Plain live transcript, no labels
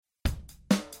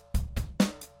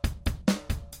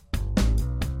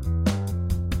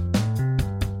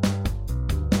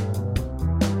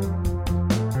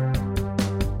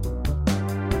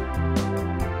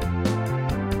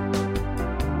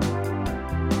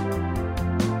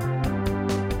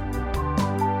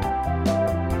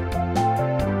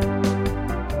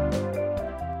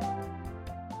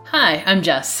Hi, I'm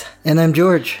Jess. And I'm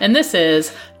George. And this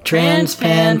is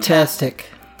Transpantastic,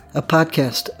 a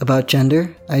podcast about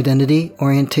gender, identity,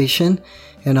 orientation,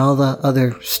 and all the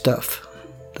other stuff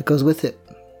that goes with it.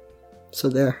 So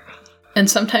there. And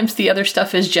sometimes the other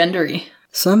stuff is gendery.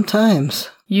 Sometimes.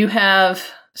 You have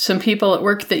some people at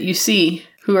work that you see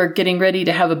who are getting ready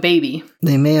to have a baby.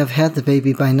 They may have had the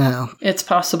baby by now. It's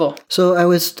possible. So I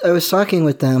was talking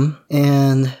with them,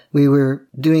 and we were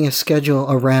doing a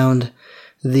schedule around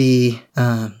the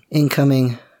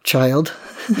incoming child.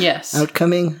 Yes.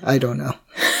 Outcoming? I don't know.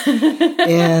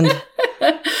 And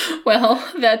well,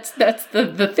 that's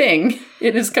the thing.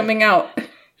 It is coming out.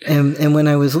 And when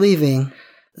I was leaving,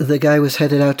 the guy was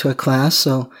headed out to a class,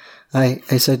 so I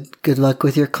said, good luck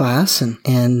with your class.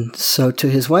 And so to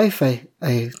his wife,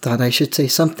 I thought I should say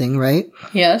something, right?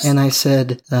 Yes. And I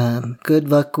said, good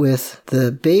luck with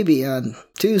the baby on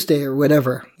Tuesday or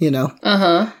whatever, you know.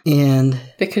 Uh-huh. And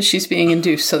because she's being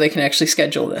induced, so they can actually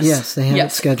schedule this. Yes, they have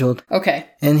it scheduled. Okay.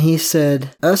 And he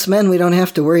said, us men, we don't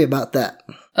have to worry about that.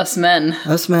 Us men.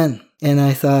 Us men. And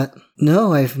I thought,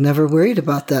 no, I've never worried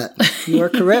about that. You are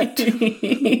correct.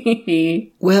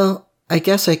 Well, I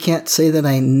guess I can't say that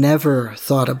I never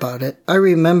thought about it. I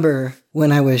remember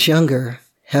when I was younger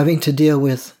having to deal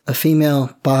with a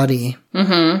female body,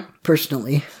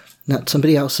 personally, not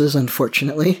somebody else's,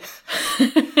 unfortunately.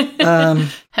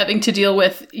 Having to deal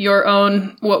with your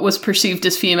own, what was perceived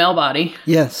as female body.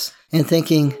 Yes, and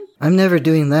thinking, I'm never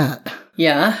doing that.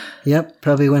 Yeah. Yep,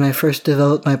 probably when I first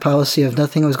developed my policy of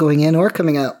nothing was going in or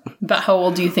coming out. But how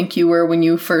old do you think you were when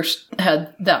you first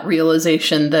had that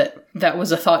realization that that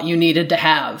was a thought you needed to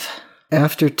have?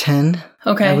 After 10,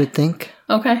 okay. I would think.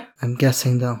 Okay. I'm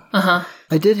guessing, though. Uh-huh.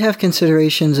 I did have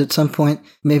considerations at some point,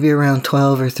 maybe around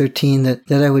 12 or 13,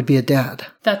 that I would be a dad.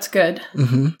 That's good.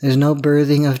 There's no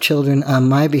birthing of children on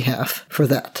my behalf for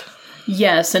that.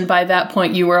 Yes, and by that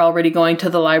point you were already going to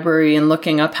the library and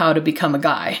looking up how to become a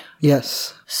guy.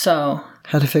 Yes. So.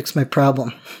 How to fix my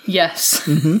problem. Yes.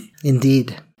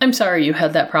 Indeed. I'm sorry you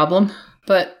had that problem,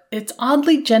 but it's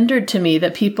oddly gendered to me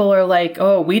that people are like,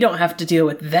 oh, we don't have to deal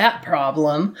with that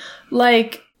problem.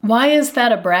 Like, why is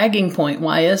that a bragging point?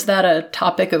 Why is that a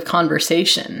topic of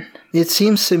conversation? It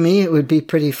seems to me it would be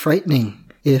pretty frightening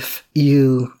if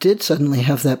you did suddenly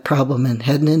have that problem and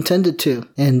hadn't intended to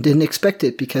and didn't expect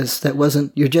it because that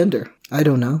wasn't your gender. I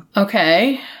don't know.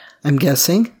 Okay. I'm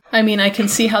guessing. I mean, I can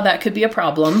see how that could be a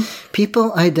problem.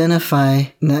 People identify,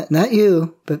 not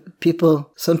you, but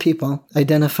some people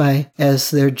identify as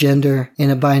their gender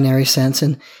in a binary sense.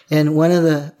 And one of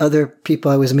the other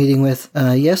people I was meeting with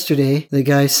yesterday, the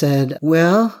guy said,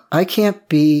 well, I can't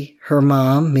be her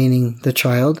mom, meaning the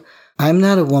child. I'm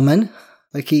not a woman.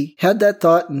 Like he had that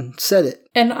thought and said it.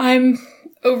 And I'm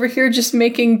over here just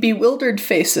making bewildered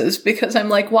faces because I'm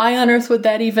like, why on earth would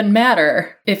that even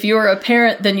matter? If you're a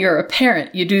parent, then you're a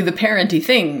parent. You do the parenty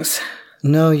things.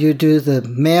 No, you do the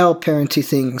male parenty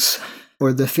things,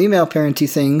 or the female parenty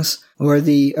things, or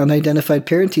the unidentified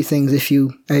parenty things if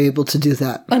you are able to do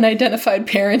that. Unidentified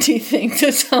parenty things.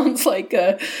 It sounds like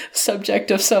a subject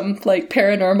of some like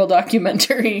paranormal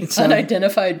documentary.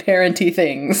 Unidentified parenty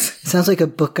things. It sounds like a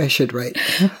book I should write.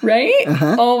 Right?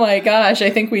 Uh-huh. Oh my gosh, I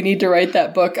think we need to write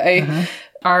that book.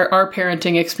 Our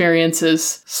parenting experience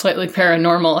is slightly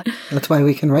paranormal. That's why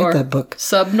we can write that book.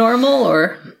 Subnormal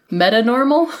or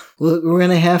metanormal? Well, we're going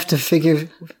to have to figure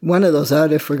one of those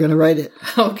out if we're going to write it.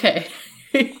 Okay.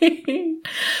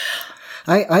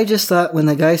 I just thought when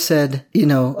the guy said, you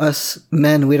know, us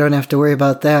men, we don't have to worry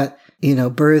about that. You know,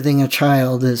 birthing a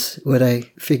child is what I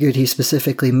figured he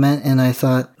specifically meant. And I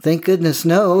thought, thank goodness,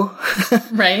 no.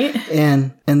 Right.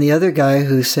 And the other guy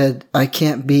who said, I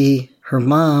can't be her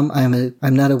mom.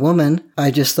 I'm not a woman.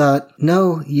 I just thought,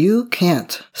 no, you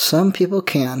can't. Some people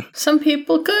can. Some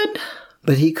people could.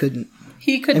 But he couldn't.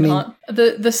 He could not.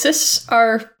 The cis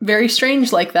are very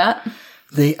strange like that.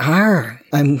 They are.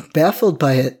 I'm baffled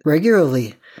by it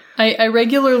regularly. I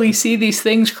regularly see these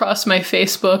things cross my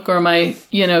Facebook or my,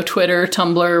 Twitter,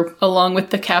 Tumblr, along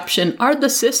with the caption, are the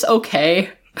cis okay?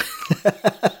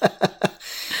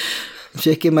 I'm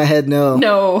shaking my head no.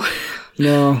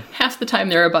 No. Half the time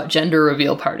they're about gender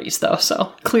reveal parties, though,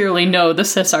 so clearly no, the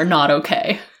cis are not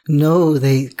okay. No,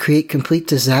 they create complete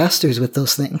disasters with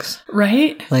those things.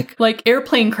 Right? Like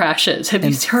airplane crashes. Have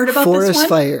you heard about this one? Forest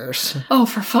fires. Oh,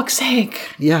 for fuck's sake.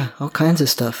 Yeah, all kinds of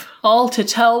stuff. All to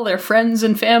tell their friends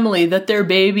and family that their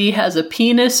baby has a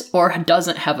penis or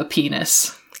doesn't have a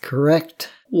penis.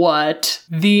 Correct. What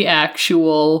the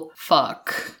actual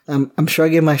fuck? I'm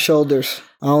shrugging my shoulders.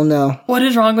 Oh, no. What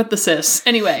is wrong with the cis?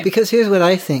 Anyway. Because here's what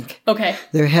I think. Okay.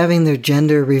 They're having their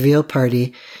gender reveal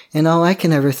party, and all I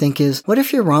can ever think is, what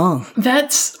if you're wrong?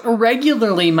 That's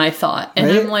regularly my thought. And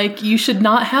Right? I'm like, you should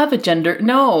not have a gender.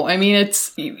 No. I mean,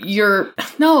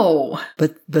 no.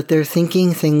 But they're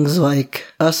thinking things like,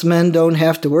 us men don't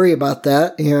have to worry about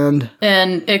that,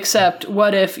 And except,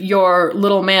 what if your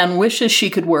little man wishes she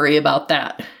could worry about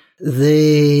that?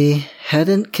 they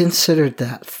hadn't considered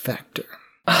that factor.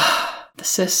 The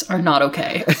cis are not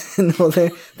okay. No,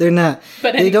 they're not.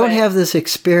 But They don't anyway. have this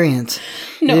experience.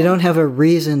 No. They don't have a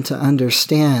reason to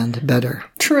understand better.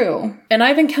 True. And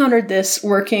I've encountered this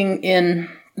working in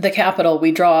the Capitol.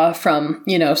 We draw from,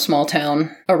 small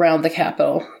town around the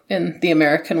Capitol in the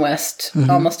American West.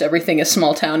 Almost everything is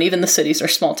small town. Even the cities are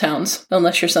small towns,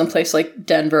 unless you're someplace like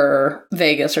Denver or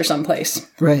Vegas or someplace.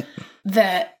 Right.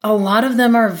 That a lot of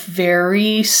them are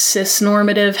very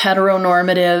cis-normative,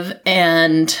 heteronormative,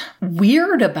 and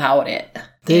weird about it.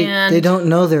 They don't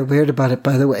know they're weird about it,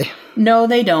 by the way. No,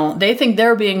 they don't. They think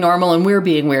they're being normal and we're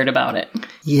being weird about it.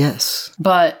 Yes.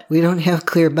 But We don't have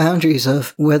clear boundaries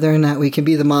of whether or not we can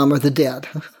be the mom or the dad.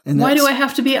 And why do that's I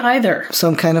have to be either?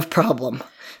 some kind of problem?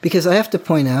 Because I have to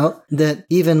point out that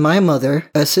even my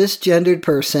mother, a cisgendered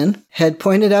person, had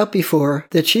pointed out before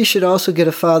that she should also get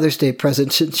a Father's Day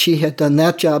present since she had done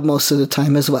that job most of the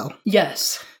time as well.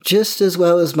 Yes. Just as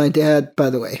well as my dad,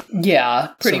 by the way.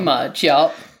 Yeah, pretty much.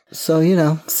 Yep. So,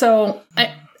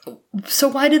 So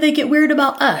why do they get weird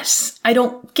about us? I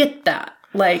don't get that.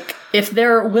 Like, if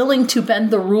they're willing to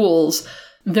bend the rules,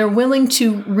 they're willing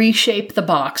to reshape the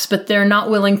box, but they're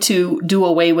not willing to do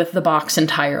away with the box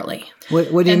entirely.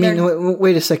 What do you mean?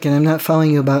 Wait a second. I'm not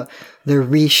following you about they're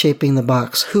reshaping the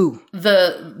box. Who?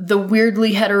 The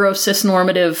weirdly hetero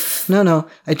cis-normative... No.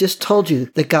 I just told you.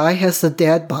 The guy has the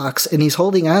dad box, and he's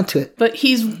holding on to it. But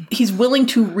he's willing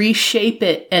to reshape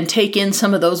it and take in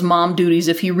some of those mom duties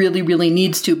if he really, really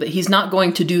needs to, but he's not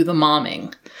going to do the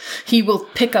momming. He will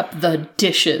pick up the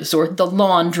dishes or the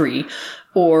laundry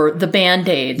or the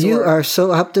Band-Aids. You are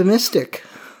so optimistic.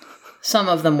 Some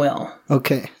of them will.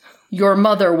 Okay. Your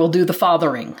mother will do the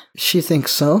fathering. She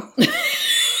thinks so.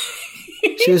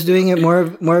 She was doing it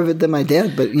more of it than my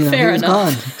dad, but he Fair was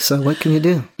enough. gone. So what can you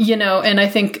do? And I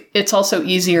think it's also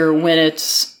easier when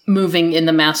it's moving in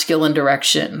the masculine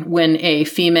direction. When a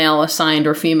female assigned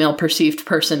or female perceived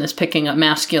person is picking up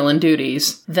masculine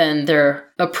duties, then they're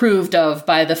approved of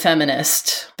by the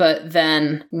feminist. But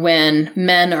then when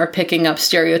men are picking up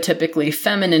stereotypically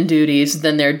feminine duties,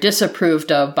 then they're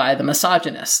disapproved of by the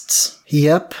misogynists.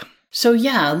 Yep. So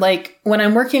yeah, like when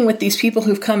I'm working with these people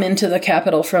who've come into the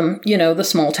Capitol from, the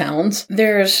small towns,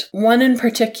 there's one in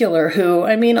particular who,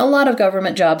 a lot of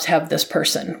government jobs have this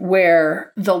person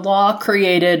where the law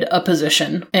created a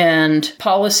position and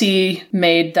policy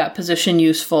made that position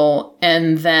useful.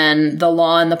 And then the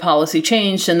law and the policy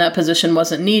changed and that position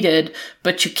wasn't needed,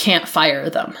 but you can't fire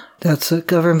them. That's a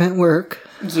government work.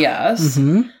 Yes.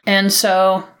 Mm-hmm. And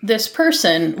so this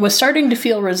person was starting to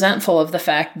feel resentful of the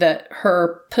fact that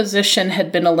her position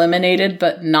had been eliminated,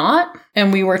 but not.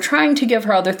 And we were trying to give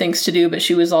her other things to do, but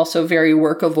she was also very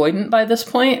work avoidant by this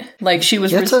point. Like she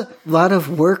was... That's a lot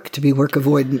of work to be work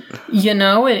avoidant.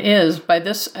 It is. By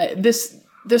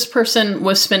this person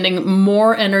was spending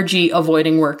more energy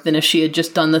avoiding work than if she had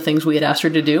just done the things we had asked her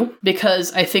to do.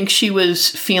 Because I think she was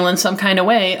feeling some kind of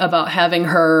way about having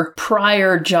her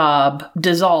prior job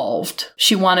dissolved.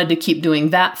 She wanted to keep doing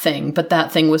that thing, but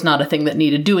that thing was not a thing that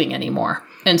needed doing anymore.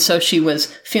 And so she was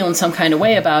feeling some kind of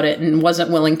way about it and wasn't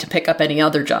willing to pick up any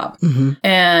other job. Mm-hmm.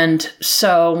 And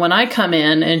so when I come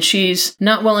in and she's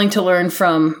not willing to learn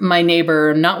from my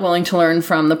neighbor, not willing to learn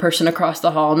from the person across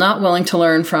the hall, not willing to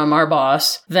learn from our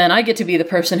boss, then I get to be the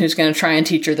person who's going to try and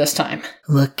teach her this time.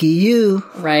 Lucky you.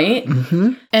 Right?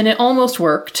 Mm-hmm. And it almost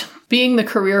worked. Being the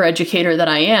career educator that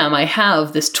I am, I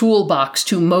have this toolbox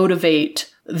to motivate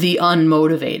the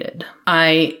unmotivated.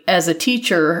 I, as a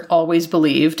teacher, always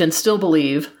believed and still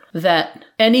believe that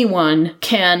anyone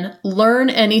can learn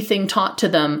anything taught to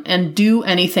them and do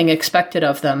anything expected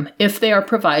of them if they are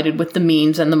provided with the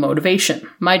means and the motivation.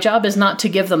 My job is not to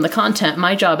give them the content.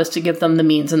 My job is to give them the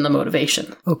means and the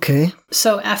motivation. Okay.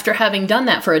 So after having done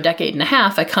that for a decade and a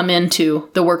half, I come into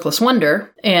the Workless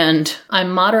Wonder and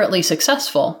I'm moderately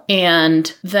successful.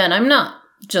 And then I'm not,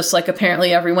 just like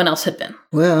apparently everyone else had been.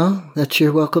 Well, that's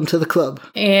your welcome to the club.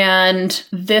 And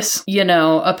this,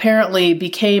 apparently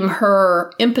became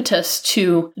her impetus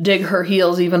to dig her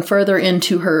heels even further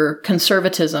into her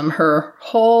conservatism. Her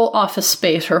whole office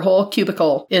space, her whole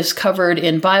cubicle is covered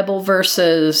in Bible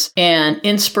verses and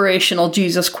inspirational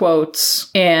Jesus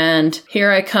quotes. And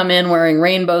here I come in wearing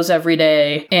rainbows every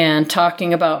day and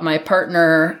talking about my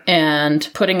partner and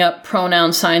putting up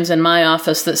pronoun signs in my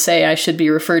office that say I should be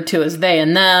referred to as they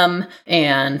and them.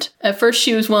 And at first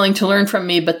she was willing to learn from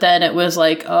me, but then it was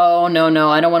like, oh, no,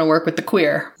 I don't want to work with the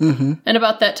queer. Mm-hmm. And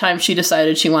about that time, she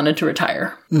decided she wanted to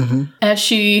retire. Mm-hmm. As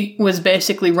she was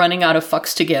basically running out of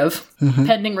fucks to give,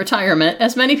 pending retirement,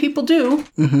 as many people do,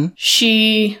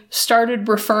 she started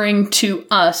referring to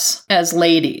us as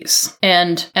ladies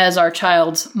and as our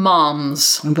child's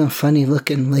moms. I'm a funny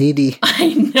looking lady.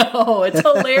 I know. It's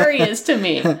hilarious to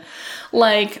me.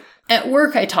 Like, at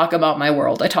work, I talk about my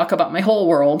world. I talk about my whole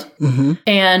world. Mm-hmm.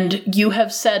 And you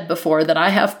have said before that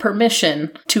I have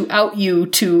permission to out you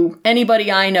to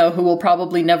anybody I know who will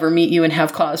probably never meet you and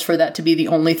have cause for that to be the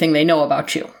only thing they know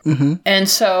about you. Mm-hmm. And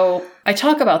so I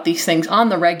talk about these things on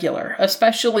the regular,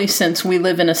 especially since we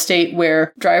live in a state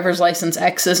where driver's license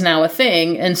X is now a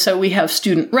thing. And so we have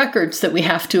student records that we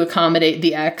have to accommodate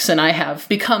the X. And I have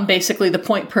become basically the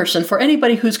point person for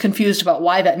anybody who's confused about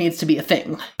why that needs to be a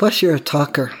thing. Plus, you're a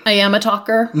talker. I am a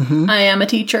talker. Mm-hmm. I am a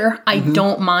teacher. I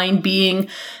don't mind being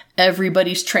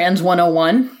everybody's trans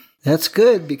 101. That's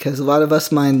good because a lot of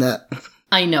us mind that.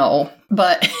 I know,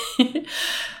 but...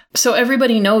 So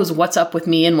everybody knows what's up with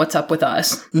me and what's up with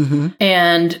us. Mm-hmm.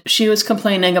 And she was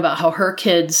complaining about how her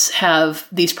kids have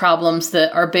these problems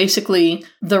that are basically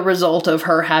the result of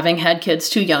her having had kids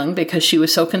too young because she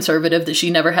was so conservative that she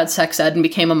never had sex ed and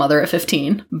became a mother at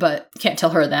 15. But can't tell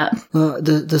her that. Well,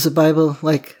 does the Bible,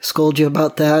 scold you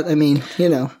about that? I mean,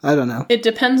 I don't know. It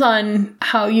depends on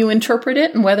how you interpret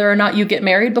it and whether or not you get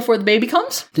married before the baby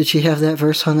comes. Did she have that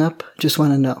verse hung up? Just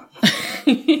want to know.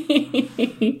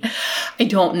 I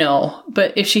don't know,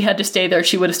 but if she had to stay there,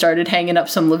 she would have started hanging up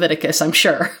some Leviticus, I'm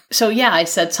sure. So yeah, I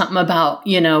said something about,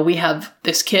 we have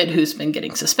this kid who's been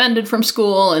getting suspended from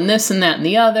school and this and that and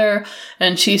the other.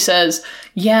 And she says,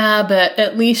 yeah, but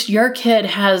at least your kid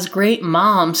has great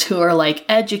moms who are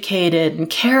educated and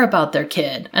care about their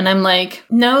kid. And I'm like,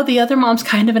 no, the other mom's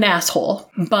kind of an asshole.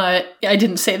 But I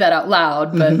didn't say that out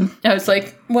loud, but I was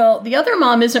like, well, the other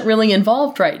mom isn't really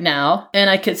involved right now. And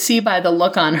I could see by the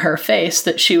look on her face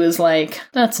that she was like,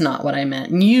 that's not what I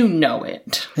meant. And you know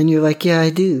it. And you're like, yeah, I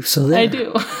do. So there. I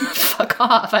do. Fuck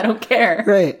off. I don't care.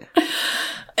 Right.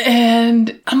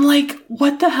 And I'm like,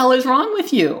 what the hell is wrong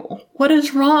with you? What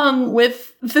is wrong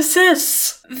with the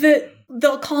cis? That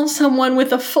they'll call someone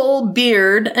with a full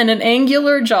beard and an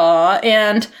angular jaw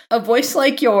and a voice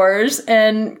like yours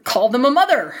and call them a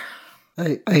mother.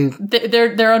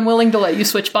 They're unwilling to let you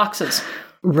switch boxes.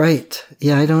 Right.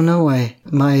 Yeah, I don't know why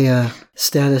my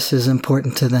status is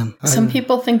important to them. Some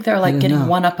people think they're getting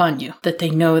one up on you, that they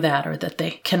know that or that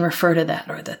they can refer to that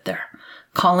or that they're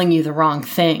calling you the wrong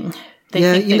thing.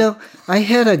 I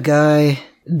had a guy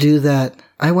do that,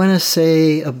 I want to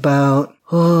say about,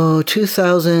 early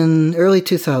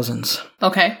 2000s.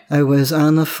 Okay. I was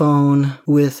on the phone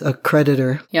with a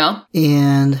creditor. Yeah.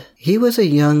 And he was a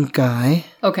young guy.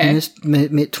 Okay.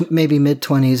 Maybe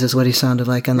mid-20s is what he sounded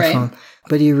like on the phone.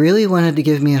 But he really wanted to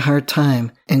give me a hard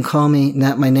time and call me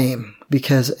not my name.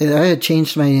 Because I had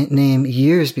changed my name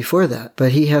years before that.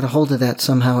 But he had a hold of that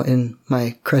somehow in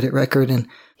my credit record. And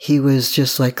he was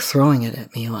just throwing it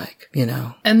at me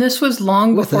And this was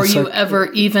long before you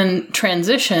ever even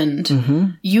transitioned.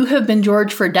 Mm-hmm. You have been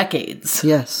George for decades.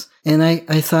 Yes. And I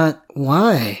thought,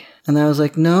 why? And I was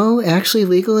like, no, actually,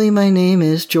 legally, my name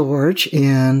is George.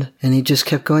 And he just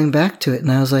kept going back to it.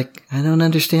 And I was like, I don't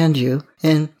understand you.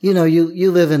 And,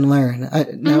 you live and learn.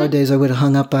 Nowadays, I would have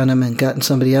hung up on him and gotten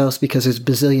somebody else because there's a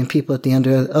bazillion people at the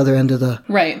other end of the,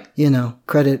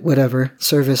 credit, whatever,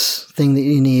 service thing that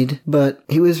you need. But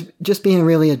he was just being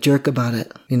really a jerk about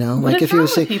it, What is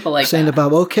if he was saying to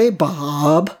Bob, okay,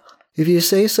 Bob, if you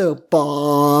say so,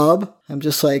 Bob. I'm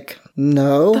just like,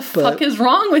 no. The fuck is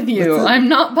wrong with you? I'm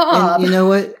not Bob. And you know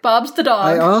what? Bob's the dog.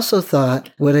 I also thought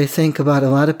what I think about a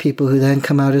lot of people who then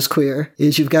come out as queer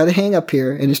is you've got to hang up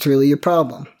here and it's really your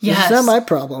problem. Yes. It's not my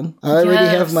problem. I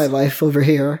already have my life over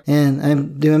here and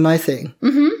I'm doing my thing.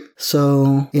 Mm-hmm.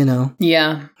 So,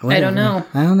 Yeah. Whatever.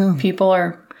 I don't know. People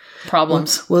are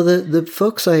problems. Well, the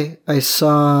folks I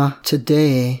saw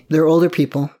today, they're older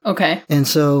people. Okay. And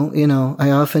so,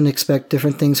 I often expect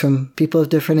different things from people of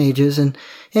different ages. And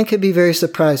and could be very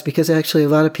surprised because actually a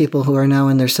lot of people who are now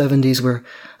in their 70s were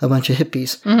a bunch of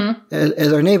hippies,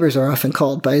 as our neighbors are often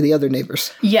called by the other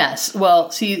neighbors. Yes.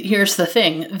 Well, see, here's the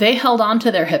thing. They held on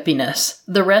to their hippiness.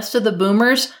 The rest of the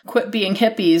boomers quit being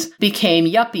hippies, became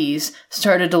yuppies,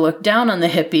 started to look down on the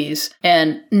hippies,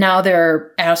 and now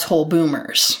they're asshole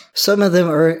boomers. Some of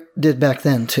them did back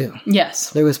then, too.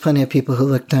 Yes. There was plenty of people who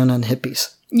looked down on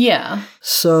hippies. Yeah.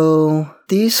 So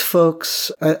these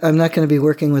folks, I'm not going to be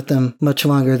working with them much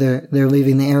longer. They're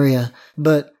leaving the area,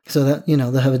 but so that,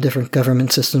 they'll have a different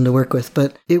government system to work with.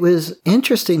 But it was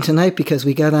interesting tonight because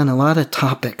we got on a lot of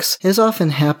topics. As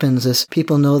often happens as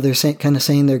people know they're kind of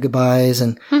saying their goodbyes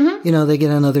and, they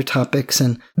get on other topics,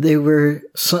 and they were,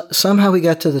 somehow we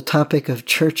got to the topic of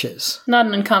churches. Not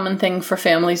an uncommon thing for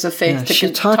families of faith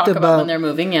to talk about when they're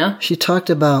moving, yeah. She talked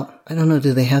about, I don't know,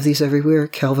 do they have these everywhere?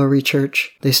 Calvary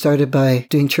Church. They started by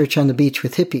doing church on the beach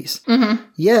with hippies.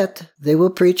 Yet, they will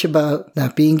preach about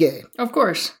not being gay. Of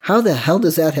course. How the hell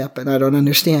does that happen? I don't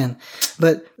understand.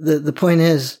 But the point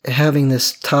is, having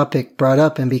this topic brought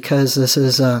up, and because this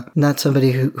is not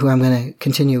somebody who I'm going to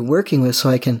continue working with so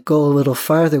I can go a little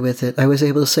farther with it, I was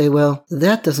able to say, well,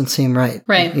 that doesn't seem right.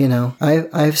 Right.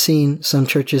 I've seen some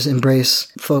churches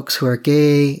embrace folks who are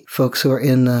gay, folks who are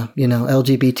in the,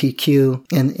 LGBTQ,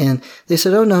 and they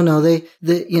said, oh, no,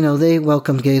 they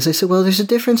welcomed gays. I said, well, there's a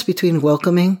difference between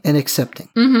welcoming and accepting.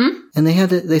 And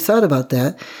they thought about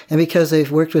that. And because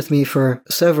they've worked with me for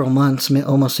several months,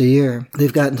 almost a year,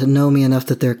 they've gotten to know me enough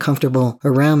that they're comfortable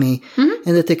around me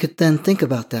and that they could then think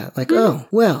about that. Like, oh,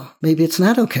 well, maybe it's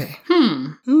not okay.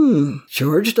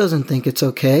 George doesn't think it's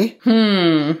okay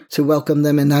to welcome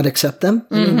them and not accept them.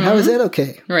 I mean, how is that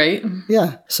okay? Right.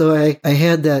 Yeah. So I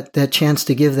had that chance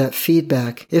to give that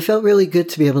feedback. It felt really good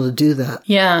to be able to do that.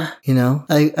 Yeah.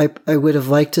 I would have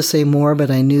liked to say more, but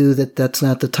I knew that that's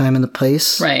not the time and the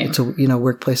place. Right. It's a,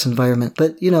 workplace environment.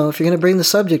 But, if you're going to bring the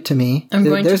subject to me,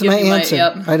 there's my answer.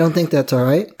 Yep. I don't think that's all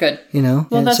right. Good. Well,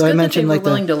 and that's so good I mentioned that they were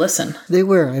willing to listen. They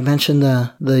were. I mentioned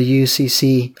the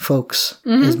UCC folks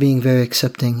as being very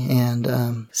accepting.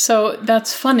 And so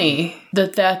that's funny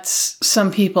that's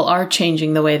some people are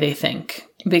changing the way they think.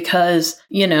 Because,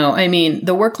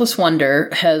 the Workless Wonder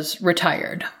has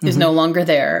retired, is no longer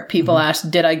there. People ask,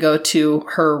 did I go to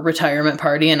her retirement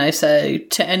party? And I say,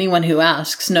 to anyone who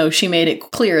asks, no, she made it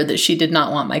clear that she did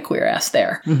not want my queer ass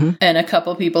there. And a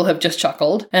couple people have just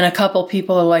chuckled. And a couple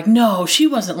people are like, no, she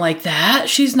wasn't like that.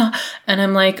 She's not. And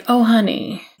I'm like, oh,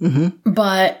 honey.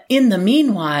 But in the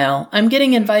meanwhile, I'm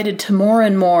getting invited to more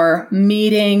and more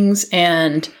meetings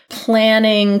and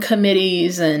planning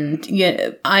committees, and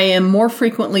I am more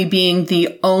frequently being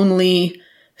the only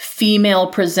female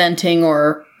presenting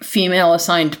or female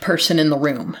assigned person in the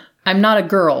room. I'm not a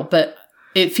girl, but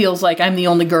it feels like I'm the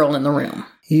only girl in the room.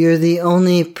 You're the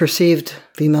only perceived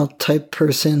female type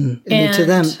person.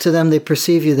 To them, they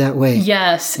perceive you that way.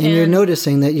 Yes. And you're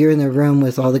noticing that you're in the room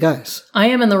with all the guys. I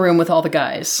am in the room with all the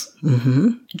guys.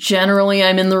 Generally,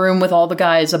 I'm in the room with all the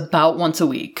guys about once a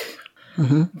week.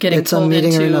 Getting pulled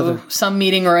into some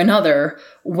meeting or another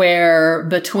where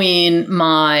between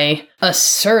my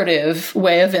assertive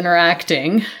way of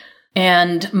interacting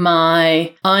and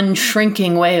my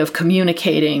unshrinking way of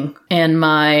communicating and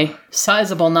my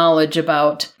sizable knowledge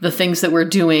about the things that we're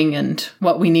doing and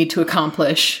what we need to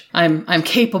accomplish, I'm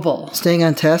capable. Staying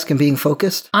on task and being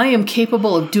focused? I am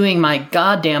capable of doing my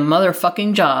goddamn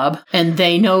motherfucking job, and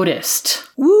they noticed.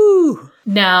 Woo!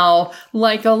 Now,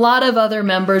 like a lot of other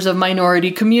members of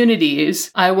minority communities,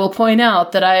 I will point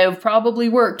out that I have probably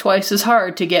worked twice as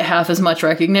hard to get half as much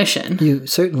recognition. You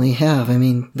certainly have. I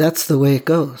mean, that's the way it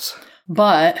goes.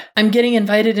 But I'm getting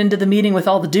invited into the meeting with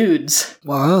all the dudes.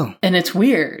 Wow. And it's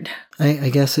weird. I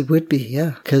guess it would be,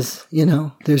 yeah. Because, you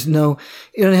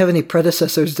don't have any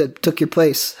predecessors that took your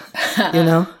place,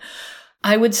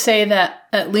 I would say that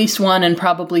at least one and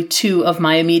probably two of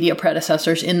my immediate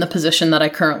predecessors in the position that I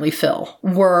currently fill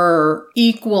were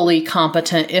equally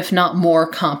competent, if not more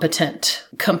competent,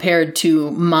 compared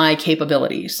to my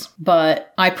capabilities.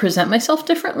 But I present myself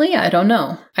differently? I don't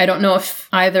know. I don't know if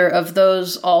either of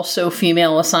those also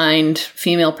female assigned,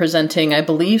 female presenting, I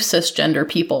believe cisgender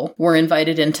people were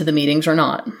invited into the meetings or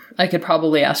not. I could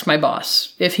probably ask my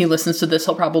boss. If he listens to this,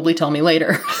 he'll probably tell me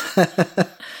later.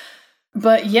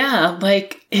 But yeah,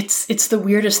 like, it's the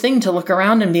weirdest thing to look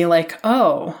around and be like,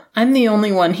 oh, I'm the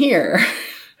only one here.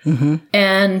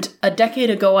 And a decade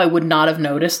ago, I would not have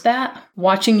noticed that.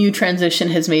 Watching you transition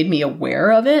has made me aware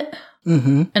of it.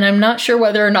 And I'm not sure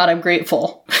whether or not I'm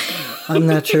grateful. I'm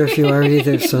not sure if you are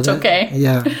either. So it's okay.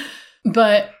 Yeah.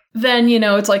 But then,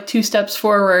 it's like 2 steps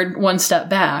forward, 1 step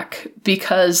back,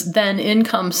 because then in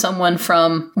comes someone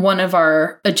from one of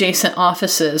our adjacent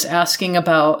offices asking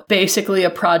about basically a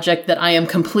project that I am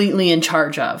completely in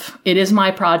charge of. It is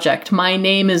my project. My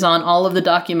name is on all of the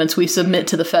documents we submit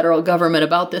to the federal government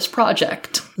about this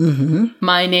project. Mm-hmm.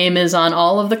 My name is on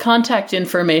all of the contact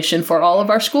information for all of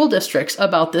our school districts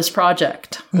about this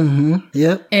project. Mm-hmm.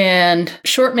 Yep. And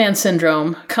short man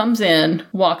syndrome comes in,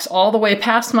 walks all the way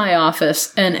past my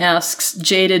office, and asks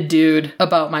jaded dude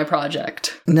about my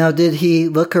project. Now, did he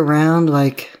look around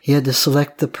like he had to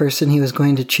select the person he was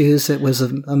going to choose that was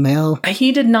a male?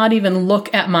 He did not even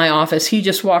look at my office. He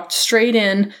just walked straight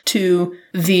in to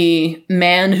the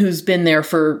man who's been there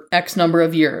for X number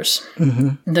of years.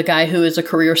 Mm-hmm. The guy who is a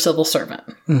career civil servant.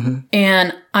 Mm-hmm.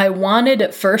 And I wanted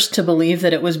at first to believe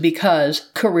that it was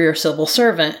because career civil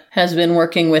servant has been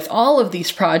working with all of these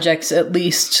projects, at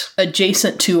least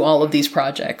adjacent to all of these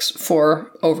projects, for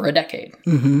over a decade.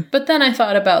 Mm-hmm. But then I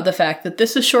thought about the fact that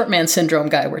this is short man syndrome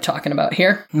guy we're talking about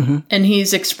here. Mm-hmm. And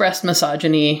he's expressed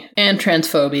misogyny and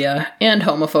transphobia and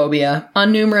homophobia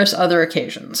on numerous other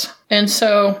occasions. And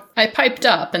so I piped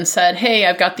up and said, hey,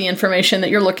 I've got the information that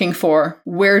you're looking for.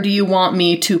 Where do you want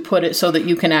me to put it so that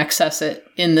you can access it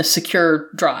in the secure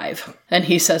drive? And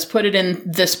he says, put it in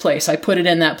this place. I put it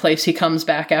in that place. He comes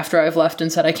back after I've left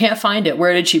and said, I can't find it.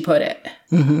 Where did she put it?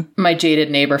 Mm-hmm. My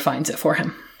jaded neighbor finds it for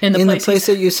him. In the place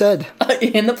that you said.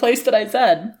 In the place that I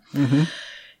said. Mm-hmm.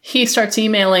 He starts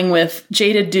emailing with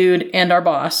jaded dude and our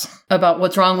boss about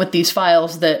what's wrong with these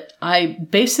files that I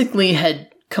basically had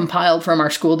compiled from our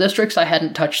school districts. I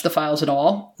hadn't touched the files at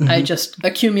all. Mm-hmm. I just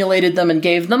accumulated them and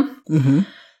gave them. Mm-hmm.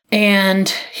 And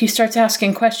he starts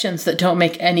asking questions that don't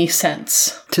make any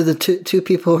sense. To the two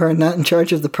people who are not in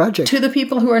charge of the project. To the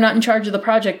people who are not in charge of the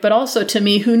project, but also to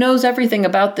me, who knows everything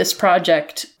about this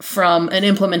project from an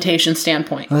implementation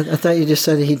standpoint. I thought you just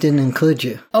said he didn't include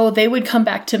you. Oh, they would come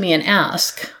back to me and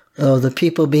ask. Oh, the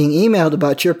people being emailed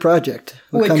about your project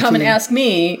would come and ask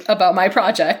me about my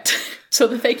project so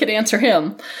that they could answer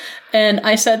him. And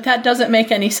I said, that doesn't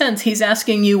make any sense. He's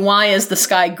asking you, why is the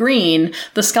sky green?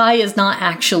 The sky is not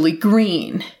actually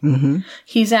green. Mm-hmm.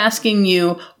 He's asking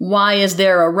you, why is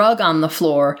there a rug on the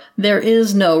floor? There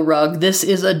is no rug. This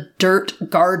is a dirt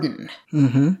garden.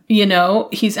 Mm-hmm.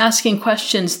 He's asking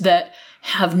questions that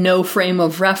have no frame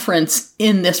of reference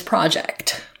in this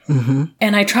project. Mm-hmm.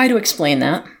 And I try to explain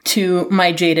that to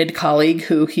my jaded colleague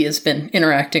who he has been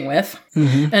interacting with.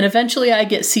 Mm-hmm. And eventually I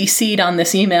get CC'd on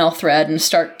this email thread and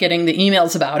start getting the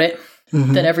emails about it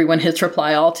that everyone hits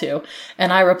reply all to.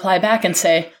 And I reply back and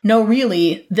say, no,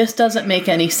 really, this doesn't make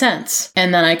any sense.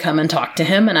 And then I come and talk to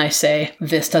him and I say,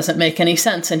 this doesn't make any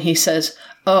sense. And he says,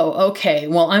 oh, okay,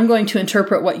 well, I'm going to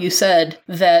interpret what you said,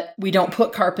 that we don't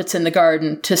put carpets in the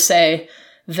garden, to say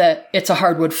that it's a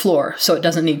hardwood floor, so it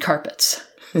doesn't need carpets.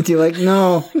 And you're like,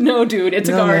 no. No, dude, it's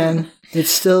a garden. Man, it's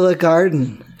still a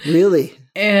garden. Really.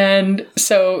 And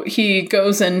so he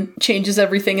goes and changes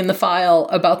everything in the file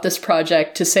about this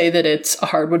project to say that it's a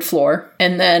hardwood floor.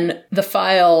 And then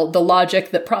the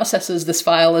logic that processes this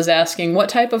file is asking, what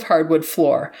type of hardwood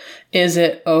floor? Is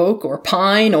it oak or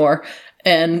pine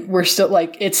and we're still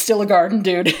like, it's still a garden,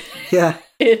 dude. Yeah.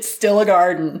 It's still a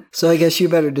garden. So I guess you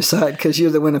better decide because you're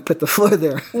the one that put the floor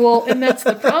there. Well, and that's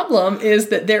the problem, is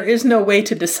that there is no way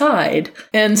to decide.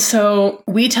 And so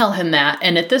we tell him that.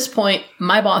 And at this point,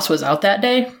 my boss was out that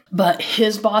day, but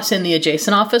his boss in the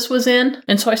adjacent office was in.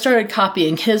 And so I started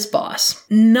copying his boss.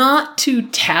 Not to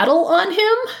tattle on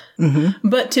him,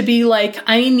 but to be like,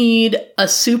 I need a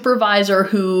supervisor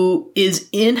who is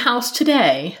in-house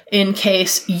today in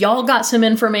case y'all got some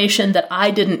information that I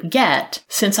didn't get,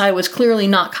 since I was clearly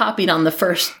not copied on the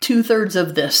first 2/3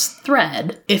 of this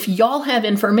thread. If y'all have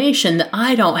information that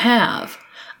I don't have,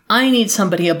 I need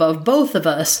somebody above both of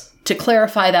us to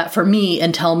clarify that for me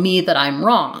and tell me that I'm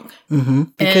wrong. Mm-hmm.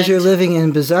 Because you're living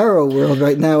in Bizarro world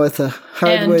right now with a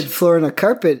hardwood floor and a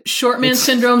carpet. Short man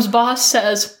syndrome's boss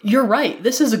says, you're right,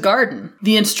 this is a garden.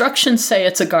 The instructions say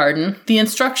it's a garden. The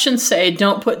instructions say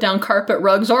don't put down carpet,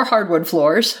 rugs, or hardwood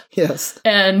floors. Yes.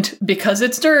 And because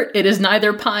it's dirt, it is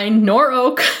neither pine nor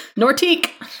oak nor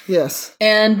teak. Yes.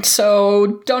 And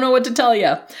so don't know what to tell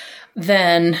you.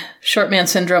 Then short man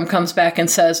syndrome comes back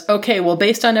and says, okay, well,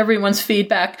 based on everyone's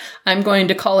feedback, I'm going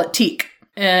to call it teak.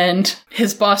 And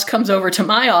his boss comes over to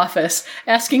my office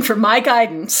asking for my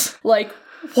guidance. Like,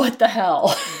 what the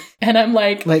hell? And I'm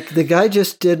like... Like, the guy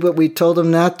just did what we told him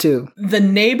not to. The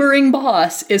neighboring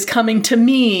boss is coming to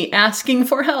me asking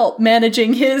for help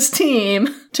managing his team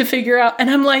to figure out... And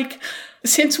I'm like...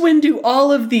 Since when do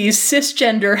all of these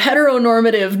cisgender,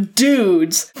 heteronormative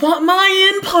dudes want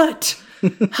my input?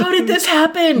 How did this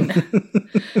happen?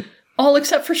 All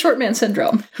except for Short Man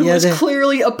Syndrome, who was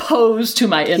clearly opposed to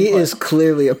my input. He is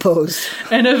clearly opposed.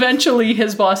 And eventually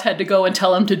his boss had to go and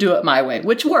tell him to do it my way,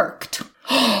 which worked.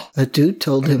 A dude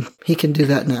told him he can do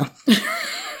that now.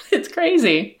 It's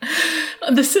crazy.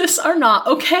 The cis are not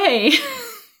okay.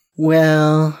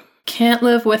 Well... Can't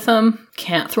live with them.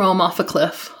 Can't throw them off a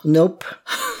cliff. Nope.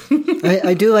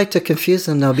 I do like to confuse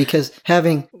them, though, because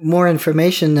having more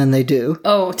information than they do...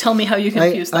 Oh, tell me how you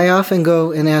confuse them. I often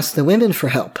go and ask the women for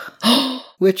help.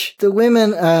 Which the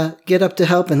women get up to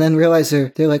help and then realize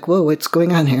they're like, whoa, what's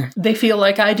going on here? They feel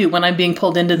like I do when I'm being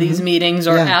pulled into these meetings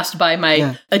or asked by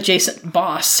my adjacent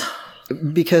boss.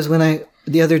 Because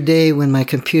the other day when my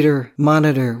computer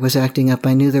monitor was acting up,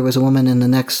 I knew there was a woman in the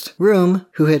next room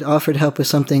who had offered help with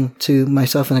something to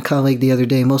myself and a colleague the other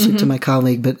day, mostly to my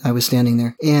colleague, but I was standing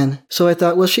there. And so I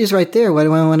thought, well, she's right there. Why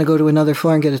do I want to go to another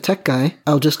floor and get a tech guy?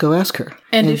 I'll just go ask her.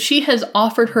 And if she has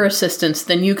offered her assistance,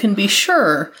 then you can be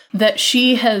sure that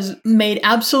she has made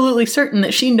absolutely certain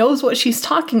that she knows what she's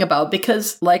talking about.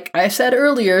 Because, like I said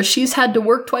earlier, she's had to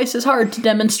work twice as hard to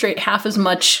demonstrate half as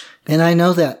much. And I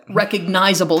know that.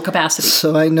 Recognizable capacity.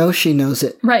 So I know she knows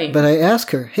it. Right. But I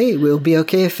ask her, hey, will it be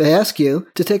okay if I ask you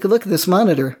to take a look at this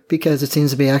monitor because it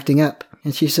seems to be acting up?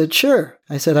 And she said, sure.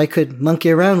 I said I could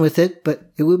monkey around with it, but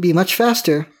it would be much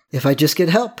faster if I just get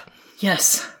help.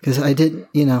 Yes. Because I didn't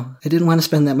want to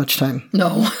spend that much time.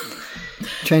 No.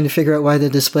 Trying to figure out why the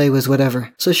display was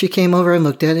whatever. So she came over and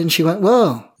looked at it and she went,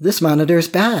 whoa, this monitor is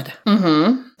bad.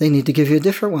 Mm-hmm. They need to give you a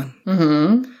different one.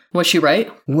 Mm-hmm. Was she right?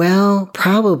 Well,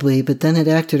 probably, but then it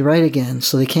acted right again,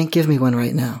 so they can't give me one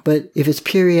right now. But if it's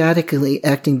periodically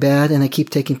acting bad and I keep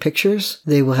taking pictures,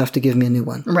 they will have to give me a new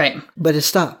one. Right. But it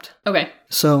stopped. Okay.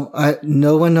 So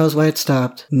no one knows why it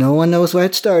stopped. No one knows why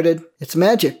it started. It's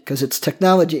magic, because it's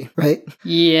technology, right?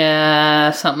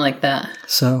 Yeah, something like that.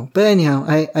 So, but anyhow,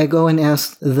 I go and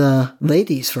ask the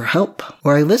ladies for help,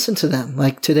 or I listen to them.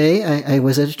 Like today, I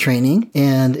was at a training,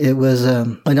 and it was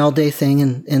an all-day thing,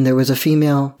 and there was a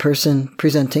female person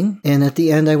presenting, and at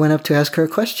the end, I went up to ask her a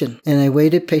question, and I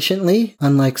waited patiently,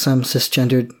 unlike some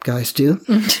cisgendered guys do.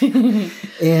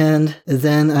 And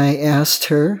then I asked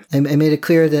her, I made it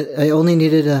clear that I only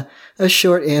needed a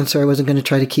short answer. I wasn't going to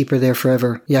try to keep her there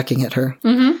forever yucking at her.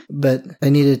 Mm-hmm. But I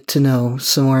needed to know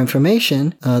some more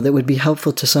information that would be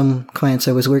helpful to some clients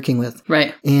I was working with.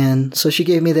 Right. And so she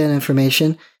gave me that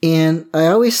information. And I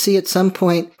always see at some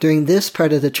point during this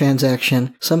part of the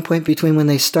transaction, some point between when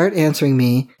they start answering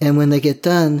me and when they get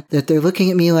done, that they're looking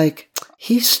at me like,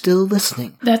 he's still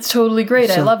listening. That's totally great.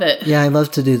 So, I love it. Yeah, I love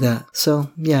to do that.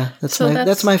 So, yeah,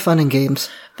 that's my fun and games.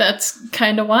 That's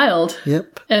kind of wild.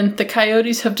 Yep. And the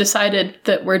Coyotes have decided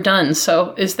that we're done.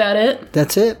 So, is that it?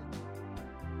 That's it.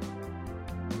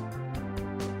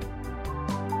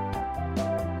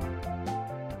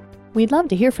 We'd love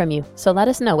to hear from you, so let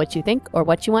us know what you think or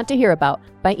what you want to hear about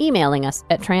by emailing us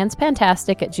at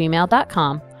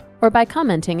transpantastic@gmail.com or by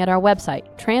commenting at our website,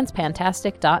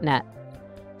 transpantastic.net.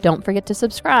 Don't forget to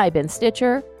subscribe in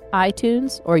Stitcher,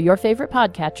 iTunes, or your favorite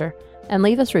podcatcher, and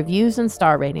leave us reviews and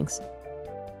star ratings.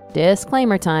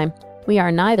 Disclaimer time. We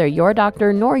are neither your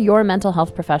doctor nor your mental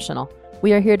health professional.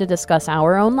 We are here to discuss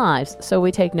our own lives, so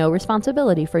we take no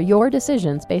responsibility for your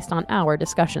decisions based on our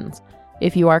discussions.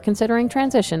 If you are considering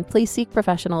transition, please seek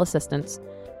professional assistance.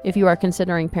 If you are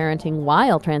considering parenting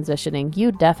while transitioning,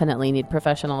 you definitely need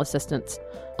professional assistance.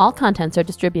 All contents are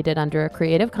distributed under a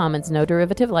Creative Commons no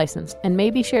derivative license and may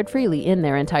be shared freely in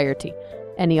their entirety.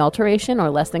 Any alteration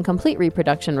or less than complete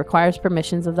reproduction requires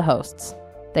permissions of the hosts.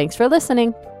 Thanks for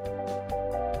listening.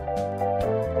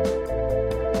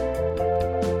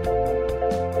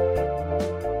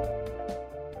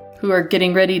 Who are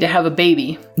getting ready to have a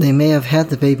baby. They may have had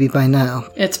the baby by now.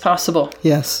 It's possible.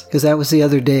 Yes, because that was the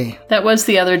other day. That was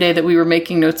the other day that we were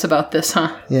making notes about this,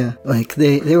 huh? Yeah, like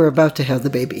they were about to have the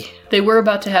baby. They were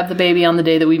about to have the baby on the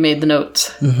day that we made the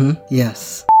notes. Mm-hmm,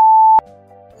 yes.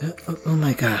 Oh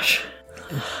my gosh.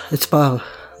 It's Bob,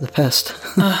 the pest.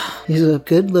 He's a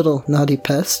good little naughty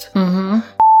pest. Mm-hmm.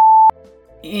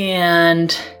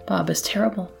 And Bob is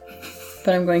terrible.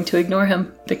 But I'm going to ignore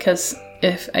him because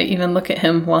if I even look at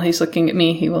him while he's looking at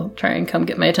me, he will try and come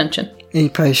get my attention. And you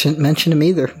probably shouldn't mention him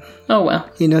either. Oh, well.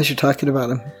 He knows you're talking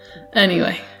about him.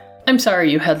 Anyway, I'm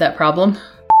sorry you had that problem.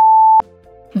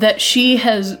 That she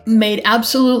has made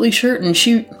absolutely certain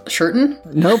certain?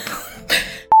 Nope.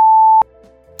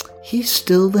 He's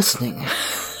still listening.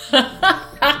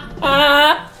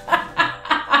 I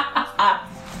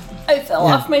fell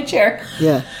off my chair.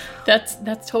 Yeah.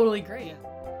 That's totally great.